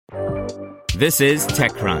This is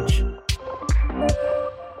TechCrunch.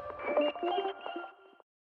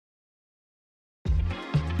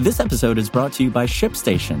 This episode is brought to you by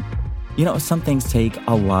ShipStation. You know, some things take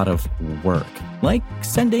a lot of work, like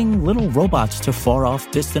sending little robots to far-off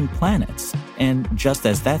distant planets. And just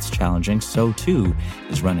as that's challenging, so too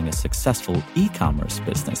is running a successful e-commerce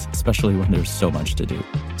business, especially when there's so much to do.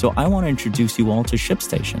 So I want to introduce you all to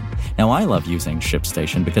ShipStation. Now, I love using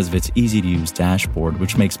ShipStation because of its easy-to-use dashboard,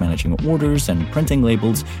 which makes managing orders and printing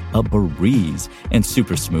labels a breeze and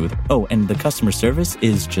super smooth. Oh, and the customer service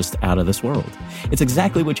is just out of this world. It's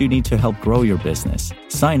exactly what you need to help grow your business.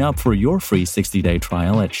 Sign up for your free 60-day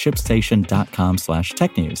trial at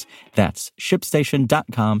shipstation.com/technews. That's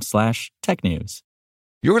shipstation.com/technews.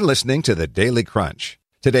 You're listening to the Daily Crunch.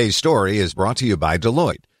 Today's story is brought to you by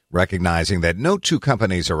Deloitte, recognizing that no two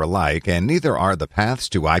companies are alike and neither are the paths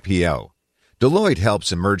to IPO. Deloitte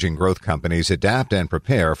helps emerging growth companies adapt and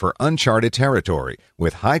prepare for uncharted territory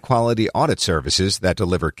with high-quality audit services that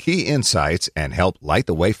deliver key insights and help light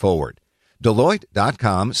the way forward.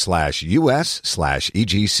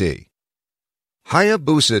 Deloitte.com/US/EGC.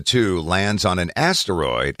 Hayabusa2 lands on an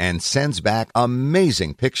asteroid and sends back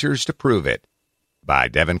amazing pictures to prove it. By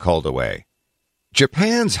Devin Coldaway.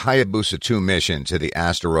 Japan's Hayabusa2 mission to the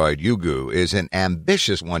asteroid Ryugu is an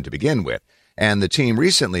ambitious one to begin with, and the team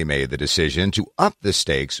recently made the decision to up the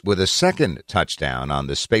stakes with a second touchdown on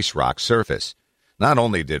the space rock's surface. Not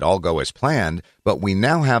only did all go as planned, but we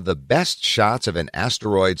now have the best shots of an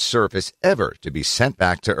asteroid's surface ever to be sent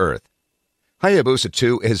back to Earth.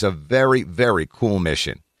 Hayabusa2 is a very, very cool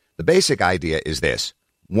mission. The basic idea is this.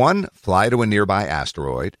 1. Fly to a nearby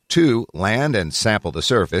asteroid. 2. Land and sample the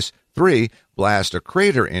surface. 3. Blast a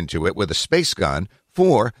crater into it with a space gun.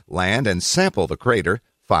 4. Land and sample the crater.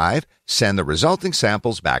 5. Send the resulting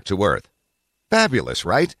samples back to Earth. Fabulous,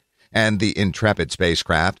 right? And the Intrepid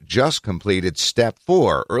spacecraft just completed Step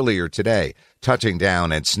 4 earlier today, touching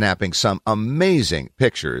down and snapping some amazing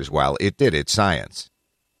pictures while it did its science.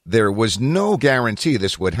 There was no guarantee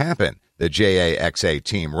this would happen, the JAXA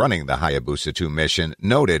team running the Hayabusa2 mission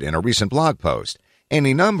noted in a recent blog post.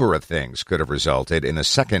 Any number of things could have resulted in a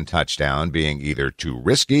second touchdown being either too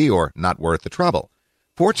risky or not worth the trouble.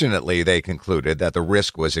 Fortunately, they concluded that the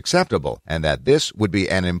risk was acceptable and that this would be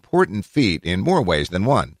an important feat in more ways than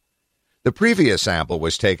one. The previous sample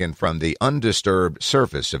was taken from the undisturbed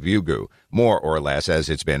surface of Ryugu, more or less as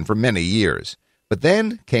it's been for many years. But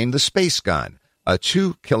then came the space gun. A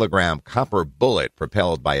 2-kilogram copper bullet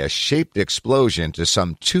propelled by a shaped explosion to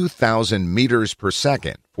some 2,000 meters per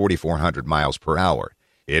second, 4,400 miles per hour.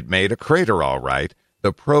 It made a crater all right.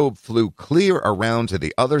 The probe flew clear around to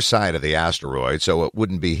the other side of the asteroid so it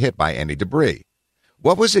wouldn't be hit by any debris.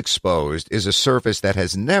 What was exposed is a surface that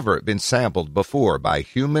has never been sampled before by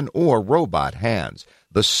human or robot hands,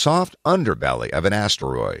 the soft underbelly of an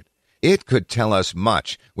asteroid. It could tell us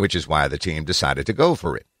much, which is why the team decided to go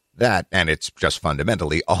for it. That, and it's just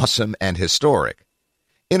fundamentally awesome and historic.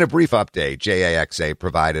 In a brief update, JAXA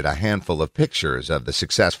provided a handful of pictures of the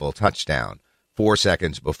successful touchdown, 4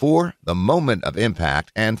 seconds before, the moment of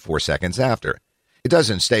impact, and 4 seconds after. It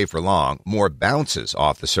doesn't stay for long, more bounces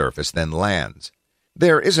off the surface than lands.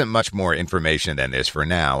 There isn't much more information than this for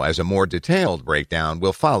now, as a more detailed breakdown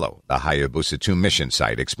will follow, the Hayabusa2 mission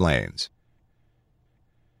site explains.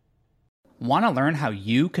 Want to learn how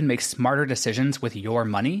you can make smarter decisions with your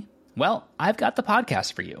money? Well, I've got the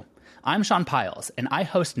podcast for you. I'm Sean Piles, and I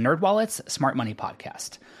host NerdWallet's Smart Money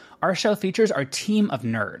Podcast. Our show features our team of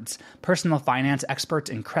nerds, personal finance experts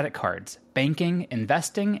in credit cards, banking,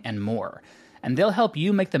 investing, and more. And they'll help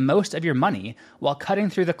you make the most of your money while cutting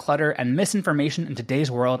through the clutter and misinformation in today's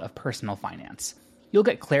world of personal finance. You'll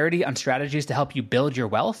get clarity on strategies to help you build your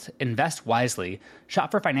wealth, invest wisely, shop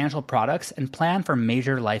for financial products, and plan for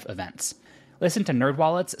major life events. Listen to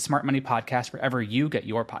NerdWallet's Smart Money Podcast wherever you get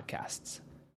your podcasts.